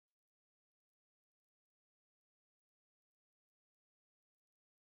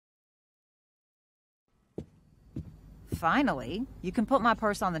Finally, you can put my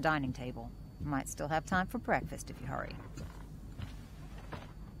purse on the dining table. Might still have time for breakfast if you hurry.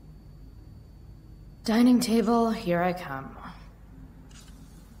 Dining table, here I come.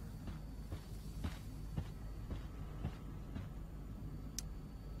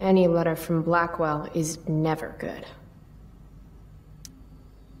 Any letter from Blackwell is never good.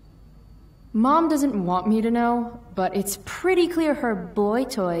 Mom doesn't want me to know, but it's pretty clear her boy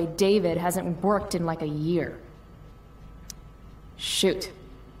toy, David, hasn't worked in like a year. Shoot.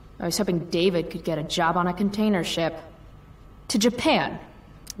 I was hoping David could get a job on a container ship. To Japan.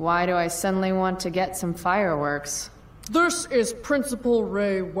 Why do I suddenly want to get some fireworks? This is Principal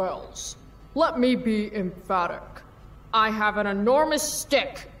Ray Wells. Let me be emphatic. I have an enormous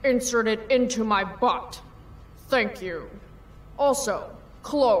stick inserted into my butt. Thank you. Also,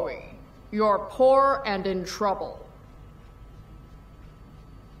 Chloe, you're poor and in trouble.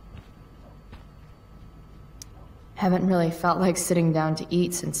 Haven't really felt like sitting down to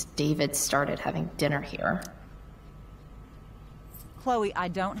eat since David started having dinner here. Chloe, I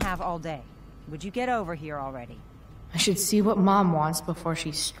don't have all day. Would you get over here already? I should see what Mom wants before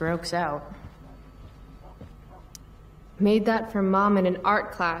she strokes out. Made that for Mom in an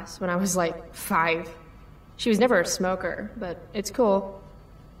art class when I was like 5. She was never a smoker, but it's cool.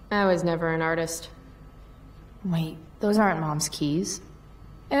 I was never an artist. Wait, those aren't Mom's keys.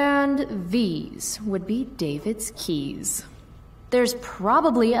 And these would be David's keys. There's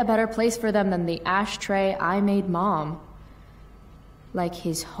probably a better place for them than the ashtray I made Mom. Like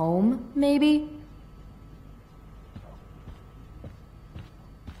his home, maybe?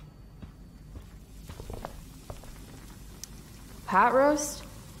 Pot roast?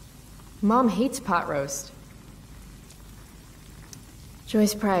 Mom hates pot roast.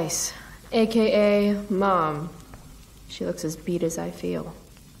 Joyce Price, aka Mom. She looks as beat as I feel.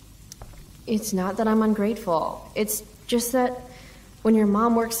 It's not that I'm ungrateful. It's just that when your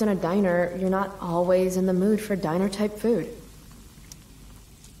mom works in a diner, you're not always in the mood for diner-type food.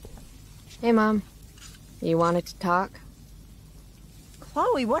 Hey, Mom. You wanted to talk?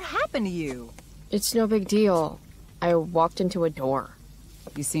 Chloe, what happened to you? It's no big deal. I walked into a door.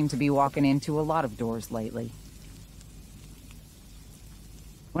 You seem to be walking into a lot of doors lately.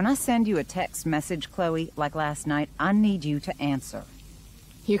 When I send you a text message, Chloe, like last night, I need you to answer.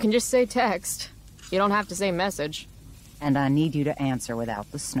 You can just say text. You don't have to say message. And I need you to answer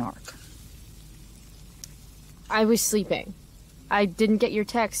without the snark. I was sleeping. I didn't get your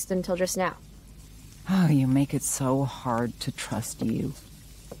text until just now. Oh, you make it so hard to trust you.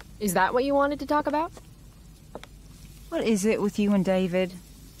 Is that what you wanted to talk about? What is it with you and David?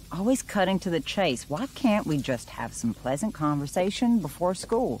 Always cutting to the chase. Why can't we just have some pleasant conversation before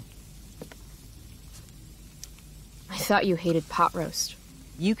school? I thought you hated pot roast.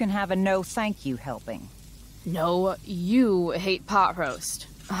 You can have a no thank you helping. No, you hate pot roast.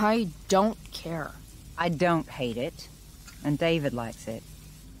 I don't care. I don't hate it. And David likes it.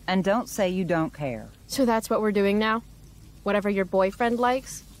 And don't say you don't care. So that's what we're doing now? Whatever your boyfriend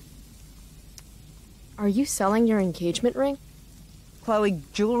likes? Are you selling your engagement ring? Chloe,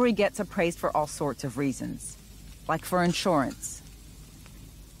 jewelry gets appraised for all sorts of reasons. Like for insurance.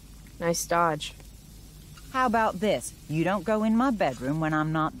 Nice dodge. How about this? You don't go in my bedroom when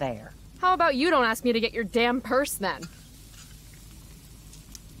I'm not there. How about you don't ask me to get your damn purse then?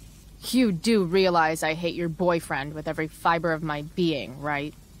 You do realize I hate your boyfriend with every fiber of my being,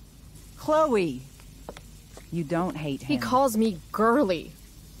 right? Chloe! You don't hate him. He calls me girly.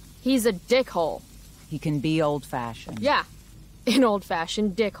 He's a dickhole. He can be old-fashioned. Yeah, an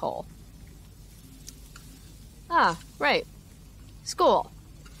old-fashioned dickhole. Ah, right. School.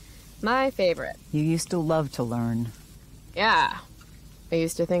 My favorite. You used to love to learn. Yeah. I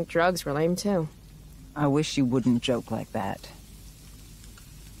used to think drugs were lame too. I wish you wouldn't joke like that.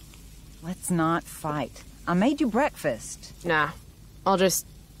 Let's not fight. I made you breakfast. Nah. I'll just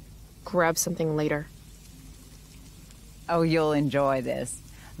grab something later. Oh, you'll enjoy this.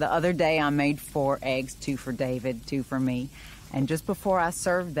 The other day I made 4 eggs, 2 for David, 2 for me. And just before I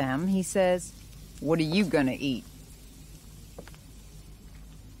served them, he says, "What are you gonna eat?"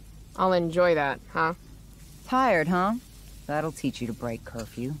 I'll enjoy that, huh? Tired, huh? That'll teach you to break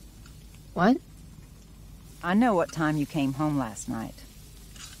curfew. What? I know what time you came home last night.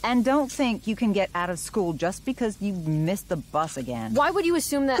 And don't think you can get out of school just because you missed the bus again. Why would you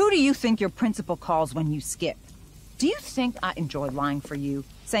assume that— Who do you think your principal calls when you skip? Do you think I enjoy lying for you?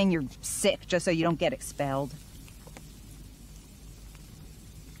 Saying you're sick just so you don't get expelled?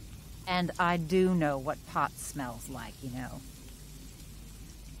 And I do know what pot smells like, you know.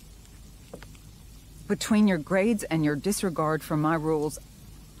 Between your grades and your disregard for my rules,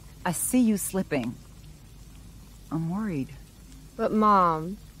 I see you slipping. I'm worried. But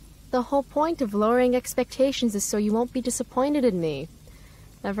Mom, the whole point of lowering expectations is so you won't be disappointed in me.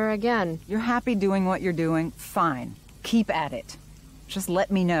 Never again. You're happy doing what you're doing? Fine. Keep at it. Just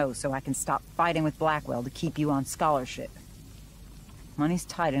let me know so I can stop fighting with Blackwell to keep you on scholarship. Money's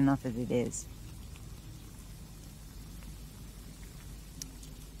tight enough as it is.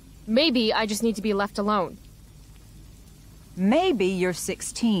 Maybe I just need to be left alone. Maybe you're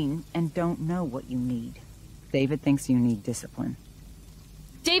 16 and don't know what you need. David thinks you need discipline.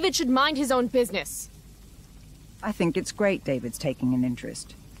 David should mind his own business. I think it's great David's taking an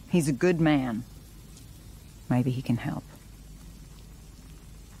interest. He's a good man. Maybe he can help.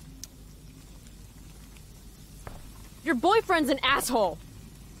 Your boyfriend's an asshole.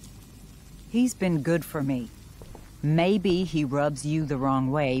 He's been good for me. Maybe he rubs you the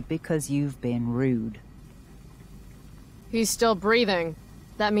wrong way because you've been rude. He's still breathing.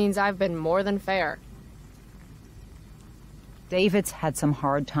 That means I've been more than fair. David's had some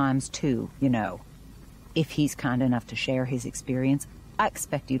hard times too, you know. If he's kind enough to share his experience, I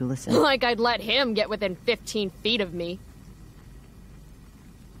expect you to listen. Like I'd let him get within 15 feet of me.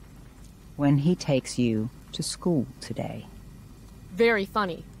 When he takes you to school today. Very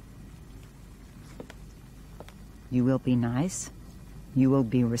funny. You will be nice, you will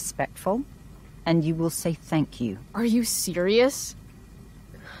be respectful, and you will say thank you. Are you serious?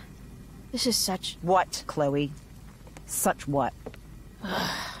 This is such... What, Chloe? Such what?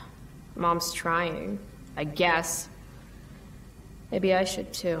 Mom's trying, I guess. Maybe I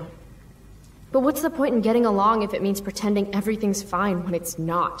should too. But what's the point in getting along if it means pretending everything's fine when it's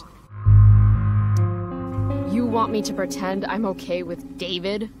not? You want me to pretend I'm okay with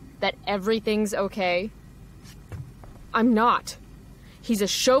David? That everything's okay? I'm not. He's a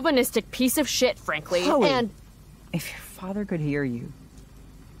chauvinistic piece of shit, frankly, Chloe, and... if your father could hear you...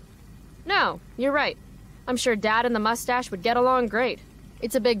 No, you're right. I'm sure Dad and the mustache would get along great.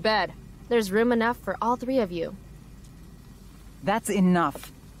 It's a big bed. There's room enough for all three of you. That's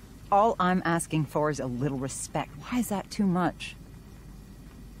enough. All I'm asking for is a little respect. Why is that too much?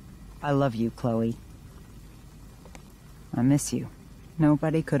 I love you, Chloe. I miss you.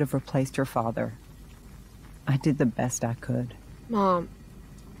 Nobody could have replaced your father. I did the best I could. Mom.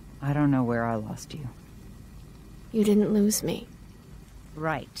 I don't know where I lost you. You didn't lose me.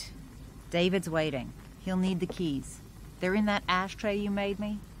 Right. David's waiting. He'll need the keys. They're in that ashtray you made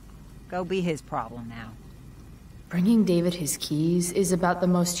me. Go be his problem now. Bringing David his keys is about the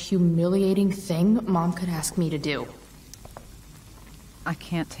most humiliating thing Mom could ask me to do. I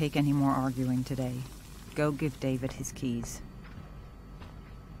can't take any more arguing today. Go give David his keys.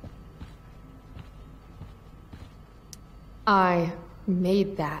 I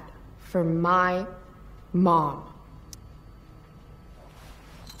made that for my mom.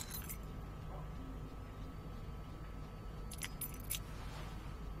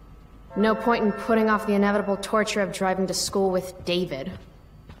 No point in putting off the inevitable torture of driving to school with David.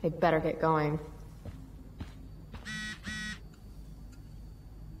 I better get going.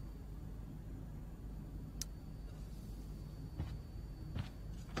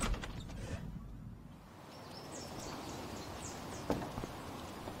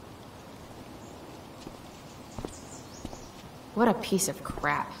 What a piece of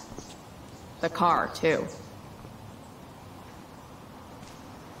crap. The car, too.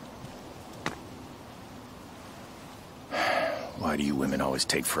 Why do you women always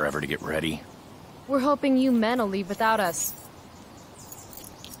take forever to get ready? We're hoping you men will leave without us.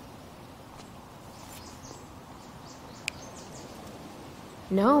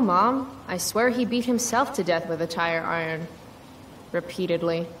 No, Mom. I swear he beat himself to death with a tire iron.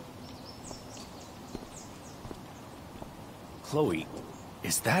 Repeatedly. Chloe,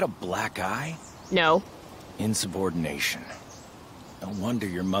 is that a black eye? No. Insubordination. No wonder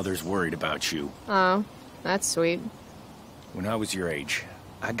your mother's worried about you. Oh, that's sweet. When I was your age,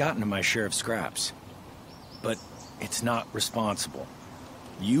 I got into my share of scraps. But it's not responsible.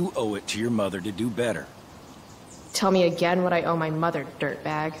 You owe it to your mother to do better. Tell me again what I owe my mother,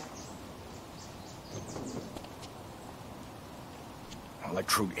 dirtbag.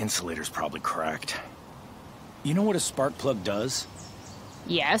 Electrode insulator's probably cracked. You know what a spark plug does?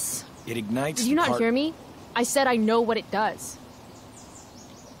 Yes. It ignites. Did you not hear me? I said I know what it does.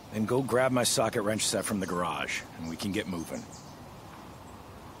 Then go grab my socket wrench set from the garage, and we can get moving.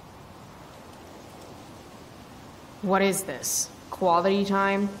 What is this? Quality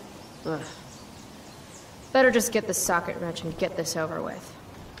time? Ugh. Better just get the socket wrench and get this over with.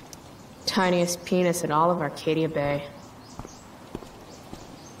 Tiniest penis in all of Arcadia Bay.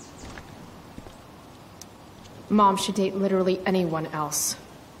 Mom should date literally anyone else.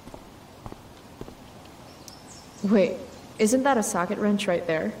 Wait, isn't that a socket wrench right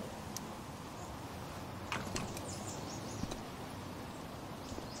there?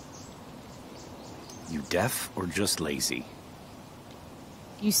 You deaf or just lazy?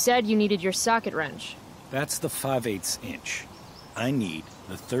 You said you needed your socket wrench. That's the 5/8 inch. I need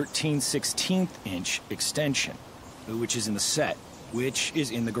the 13/16 inch extension, which is in the set, which is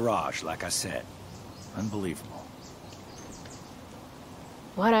in the garage, like I said. Unbelievable.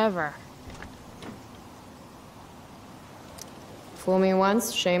 Whatever. Fool me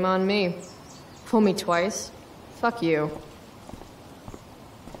once, shame on me. Fool me twice, fuck you.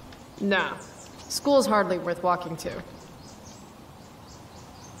 Nah, school's hardly worth walking to.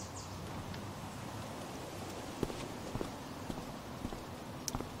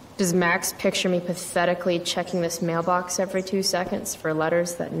 Does Max picture me pathetically checking this mailbox every 2 seconds for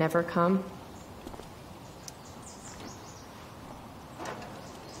letters that never come?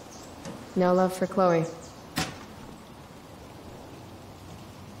 No love for Chloe.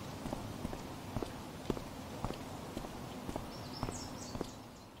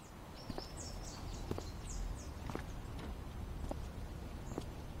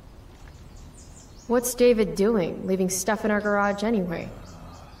 What's David doing, leaving stuff in our garage anyway?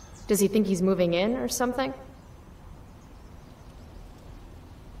 Does he think he's moving in or something?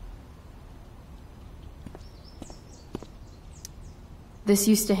 This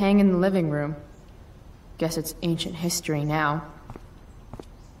used to hang in the living room. Guess it's ancient history now.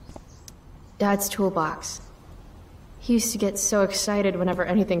 Dad's toolbox. He used to get so excited whenever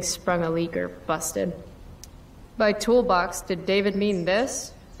anything sprung a leak or busted. By toolbox, did David mean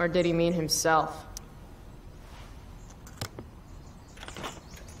this, or did he mean himself?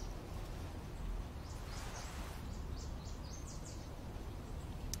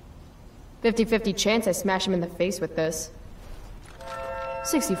 50-50 chance I smash him in the face with this.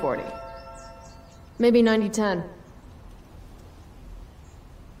 60-40. Maybe 90-10.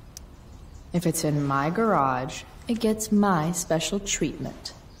 If it's in my garage, it gets my special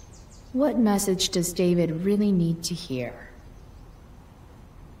treatment. What message does David really need to hear?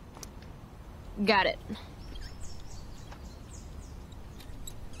 Got it.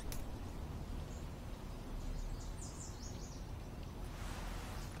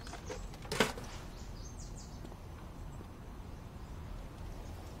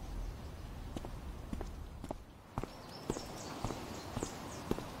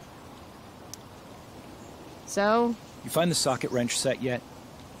 So? You find the socket wrench set yet?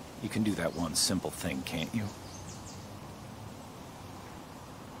 You can do that one simple thing, can't you?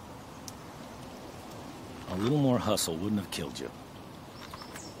 A little more hustle wouldn't have killed you.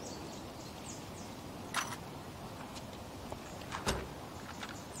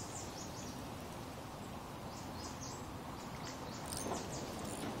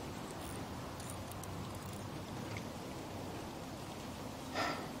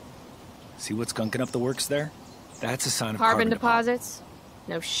 See what's gunking up the works there? That's a sign of carbon deposits?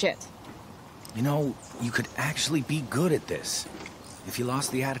 No shit. You know, you could actually be good at this if you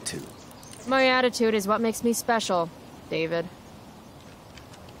lost the attitude. My attitude is what makes me special, David.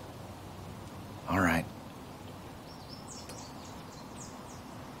 All right.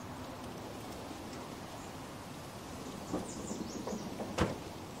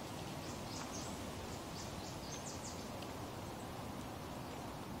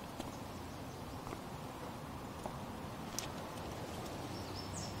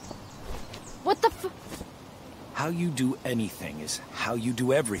 What the f- How you do anything is how you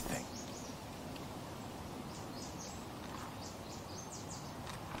do everything.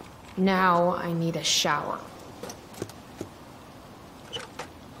 Now I need a shower.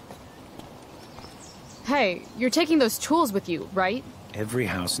 Hey, you're taking those tools with you, right? Every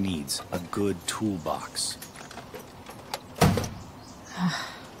house needs a good toolbox.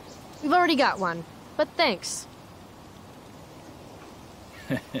 We've already got one, but thanks.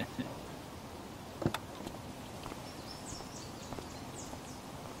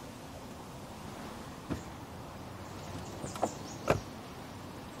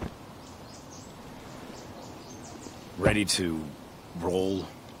 Ready to roll?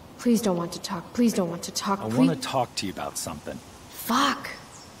 Please don't want to talk. Please don't want to talk. I want to talk to you about something. Fuck.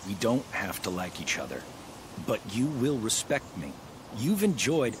 We don't have to like each other, but you will respect me. You've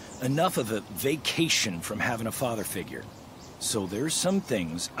enjoyed enough of a vacation from having a father figure. So there's some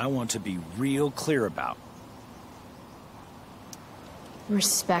things I want to be real clear about.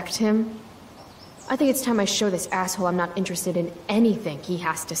 Respect him? I think it's time I show this asshole I'm not interested in anything he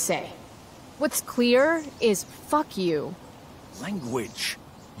has to say. What's clear is fuck you. Language.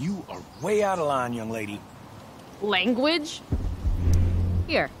 You are way out of line, young lady. Language?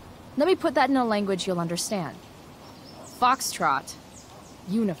 Here, let me put that in a language you'll understand. foxtrot.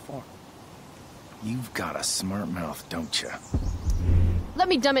 Uniform. You've got a smart mouth, don't you? Let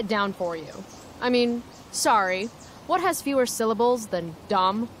me dumb it down for you. I mean, sorry. What has fewer syllables than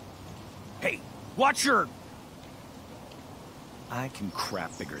dumb? Hey, watch your... I can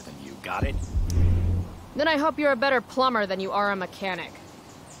crap bigger than you, got it? Then I hope you're a better plumber than you are a mechanic.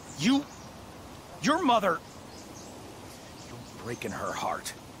 Your mother... You're breaking her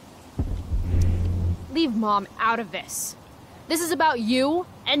heart. Leave Mom out of this. This is about you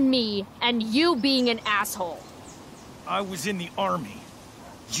and me and you being an asshole. I was in the army.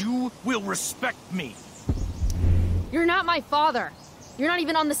 You will respect me. You're not my father. You're not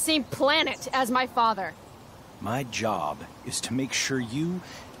even on the same planet as my father. My job is to make sure you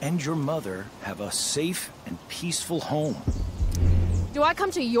and your mother have a safe and peaceful home. Do I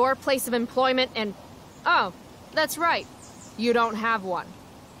come to your place of employment and... Oh, that's right. You don't have one.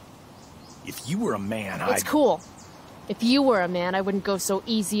 If you were a man, It's cool. If you were a man, I wouldn't go so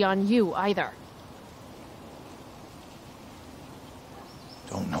easy on you, either.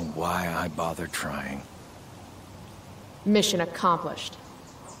 Don't know why I bother trying. Mission accomplished.